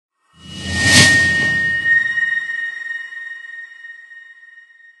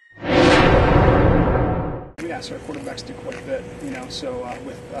Yeah, so our quarterbacks do quite a bit, so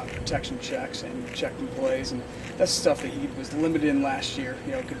with protection checks and checking plays, and that's stuff that he was limited in last year.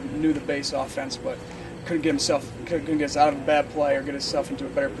 Knew the base offense, but couldn't get us out of a bad play or get himself into a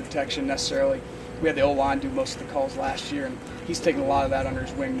better protection necessarily. We had the O-line do most of the calls last year, and he's taken a lot of that under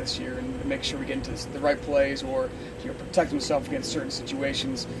his wing this year and make sure we get into the right plays or protect himself against certain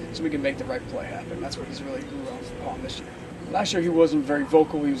situations so we can make the right play happen. That's what he's really grew upon this year. Last year he wasn't very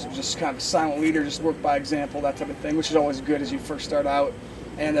vocal. He was just kind of a silent leader, just work by example, that type of thing, which is always good as you first start out.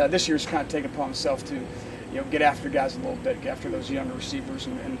 And this year he's kind of taken upon himself to get after guys a little bit, get after those younger receivers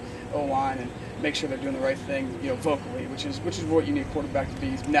and O-line and make sure they're doing the right thing, vocally, which is what you need a quarterback to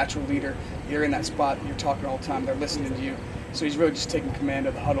be. He's a natural leader. You're in that spot, you're talking all the time, they're listening to you. So he's really just taking command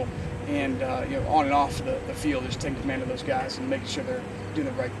of the huddle and on and off the field, just taking command of those guys and making sure they're doing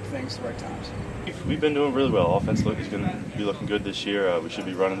the right things at the right times. We've been doing really well. Offense is going to be looking good this year. We should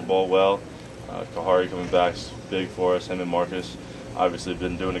be running the ball well. Khairi coming back is big for us. Him and Marcus obviously have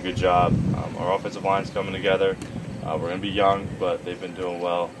been doing a good job. Our offensive line's coming together. We're going to be young, but they've been doing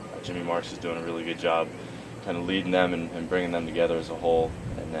well. Jimmy Marks is doing a really good job kind of leading them and bringing them together as a whole.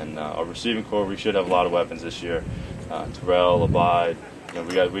 And then our receiving core, we should have a lot of weapons this year. Terrell, Abide,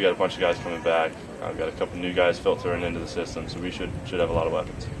 we got a bunch of guys coming back. We've got a couple new guys filtering into the system, so we should have a lot of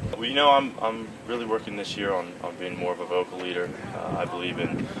weapons. Well, I'm really working this year on being more of a vocal leader. I believe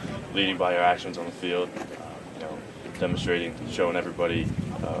in leading by your actions on the field, demonstrating, showing everybody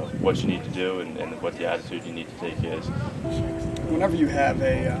what you need to do and what the attitude you need to take is. Whenever you have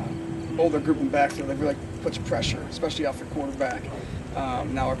a older group in backfield, it really puts pressure, especially off your quarterback.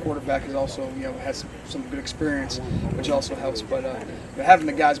 Now our quarterback is also, has some good experience, which also helps. But having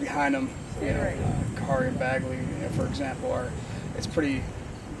the guys behind him, Khairi and Bagley, for example, it's pretty.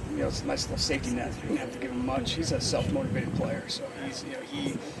 It's a nice little safety net. You don't have to give him much. He's a self-motivated player, so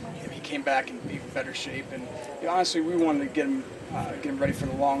he came back in even better shape. And honestly, we wanted to get him ready for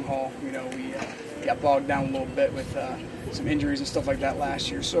the long haul. We got bogged down a little bit with some injuries and stuff like that last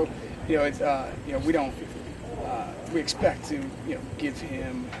year. So we expect to give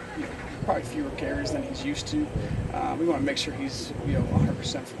him probably fewer carries than he's used to. We want to make sure he's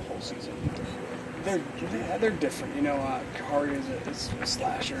 100% for the whole season. They're different. Khairi is a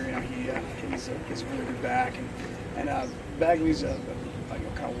slasher. He's a really good back, and Bagley's a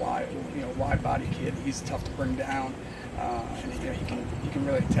kind of wide body kid. He's tough to bring down, and he can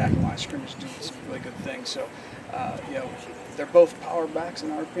really attack the line of scrimmage, do some really good things. So they're both power backs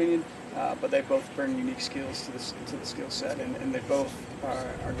in our opinion, but they both bring unique skills to the skill set, and they both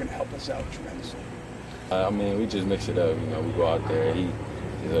are going to help us out tremendously. We just mix it up. We go out there.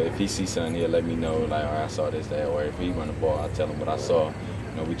 If he sees something, he'll let me know, like, all right, I saw this, that, or if he run the ball, I'll tell him what I saw.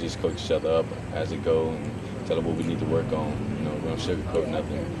 We just coach each other up as it goes and tell him what we need to work on. We don't sugarcoat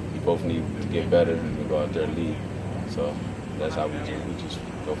nothing. We both need to get better and we go out there and lead. So that's how we just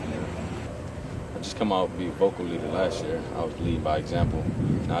go from there. I just come out and be a vocal leader last year. I was leading by example.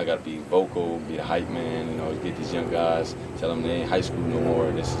 Now I got to be vocal, be the hype man, get these young guys, tell them they ain't high school no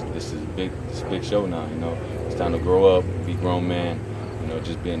more. This is a big show now, It's time to grow up, be grown man.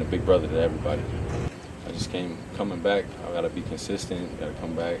 Just being a big brother to everybody. I just coming back. I gotta be consistent. Gotta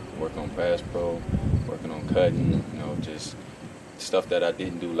come back, work on pass pro, working on cutting. Just stuff that I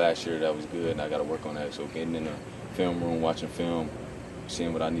didn't do last year that was good. And I gotta work on that. So getting in the film room, watching film,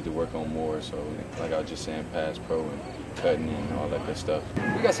 seeing what I need to work on more. So like I was just saying, pass pro and cutting and all that good stuff.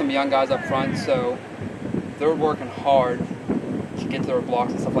 We got some young guys up front, so they're working hard to get to their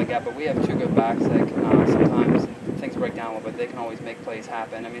blocks and stuff like that. But we have two good backs that can sometimes. Things break down a little bit, they can always make plays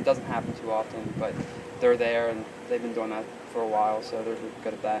happen. It doesn't happen too often, but they're there and they've been doing that for a while, so they're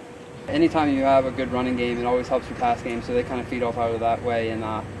good at that. Anytime you have a good running game, it always helps your pass game, so they kind of feed off out of that way, and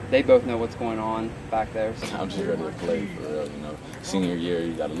they both know what's going on back there. So. I'm just ready to play for real, Senior year,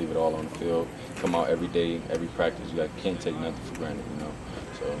 you got to leave it all on the field. Come out every day, every practice. You can't take nothing for granted,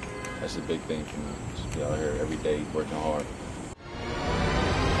 So that's a big thing for me. Just be out here every day working hard.